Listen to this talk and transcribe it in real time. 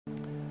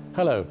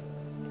Hello,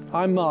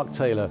 I'm Mark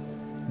Taylor,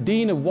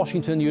 Dean of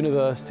Washington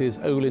University's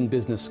Olin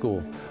Business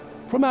School.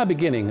 From our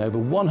beginning over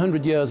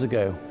 100 years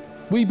ago,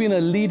 we've been a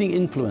leading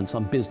influence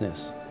on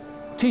business,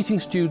 teaching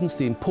students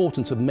the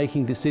importance of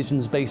making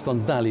decisions based on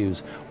values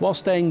while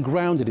staying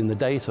grounded in the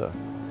data.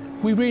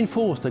 We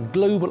reinforced a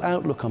global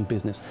outlook on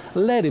business,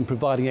 led in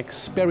providing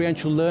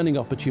experiential learning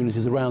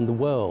opportunities around the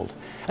world,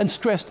 and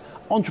stressed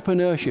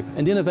entrepreneurship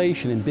and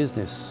innovation in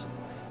business.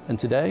 And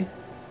today,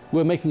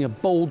 we're making a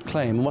bold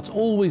claim on what's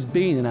always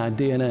been in our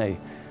DNA,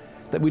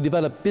 that we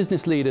develop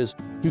business leaders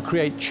who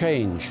create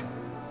change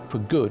for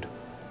good.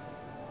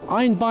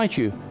 I invite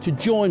you to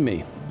join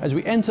me as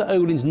we enter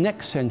Olin's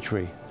next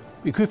century,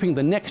 equipping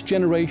the next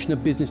generation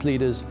of business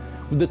leaders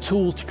with the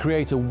tools to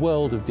create a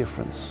world of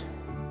difference.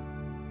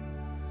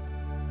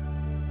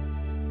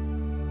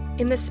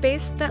 In the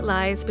space that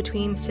lies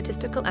between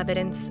statistical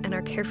evidence and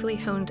our carefully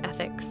honed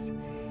ethics,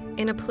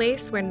 in a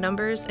place where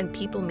numbers and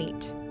people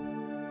meet,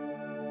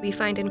 we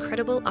find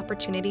incredible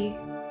opportunity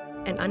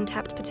and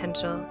untapped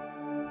potential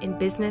in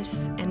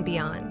business and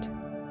beyond.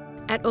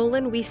 At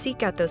Olin, we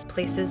seek out those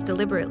places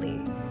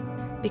deliberately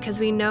because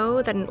we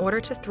know that in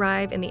order to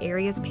thrive in the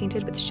areas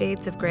painted with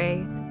shades of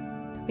gray,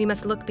 we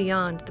must look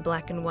beyond the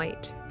black and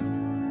white.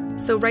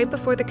 So right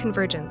before the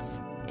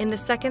convergence, in the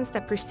seconds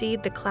that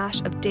precede the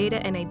clash of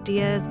data and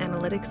ideas,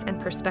 analytics and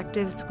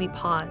perspectives, we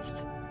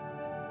pause.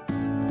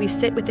 We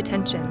sit with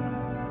attention.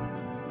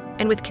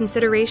 And with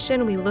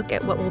consideration, we look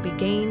at what will be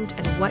gained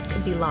and what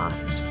could be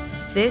lost.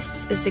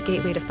 This is the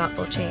gateway to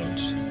thoughtful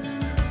change.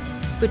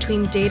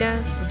 Between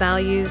data,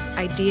 values,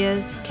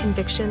 ideas,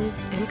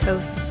 convictions, and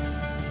coasts,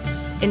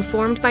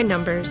 informed by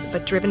numbers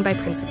but driven by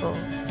principle,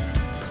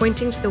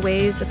 pointing to the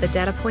ways that the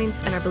data points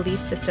and our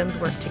belief systems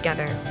work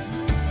together,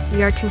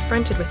 we are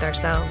confronted with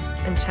ourselves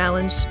and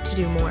challenged to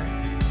do more.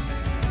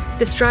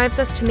 This drives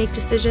us to make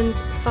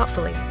decisions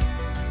thoughtfully,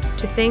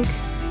 to think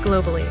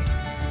globally,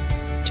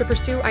 to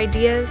pursue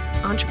ideas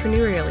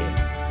entrepreneurially,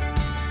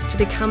 to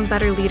become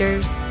better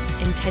leaders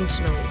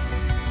intentionally,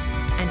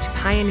 and to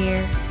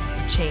pioneer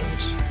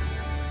change.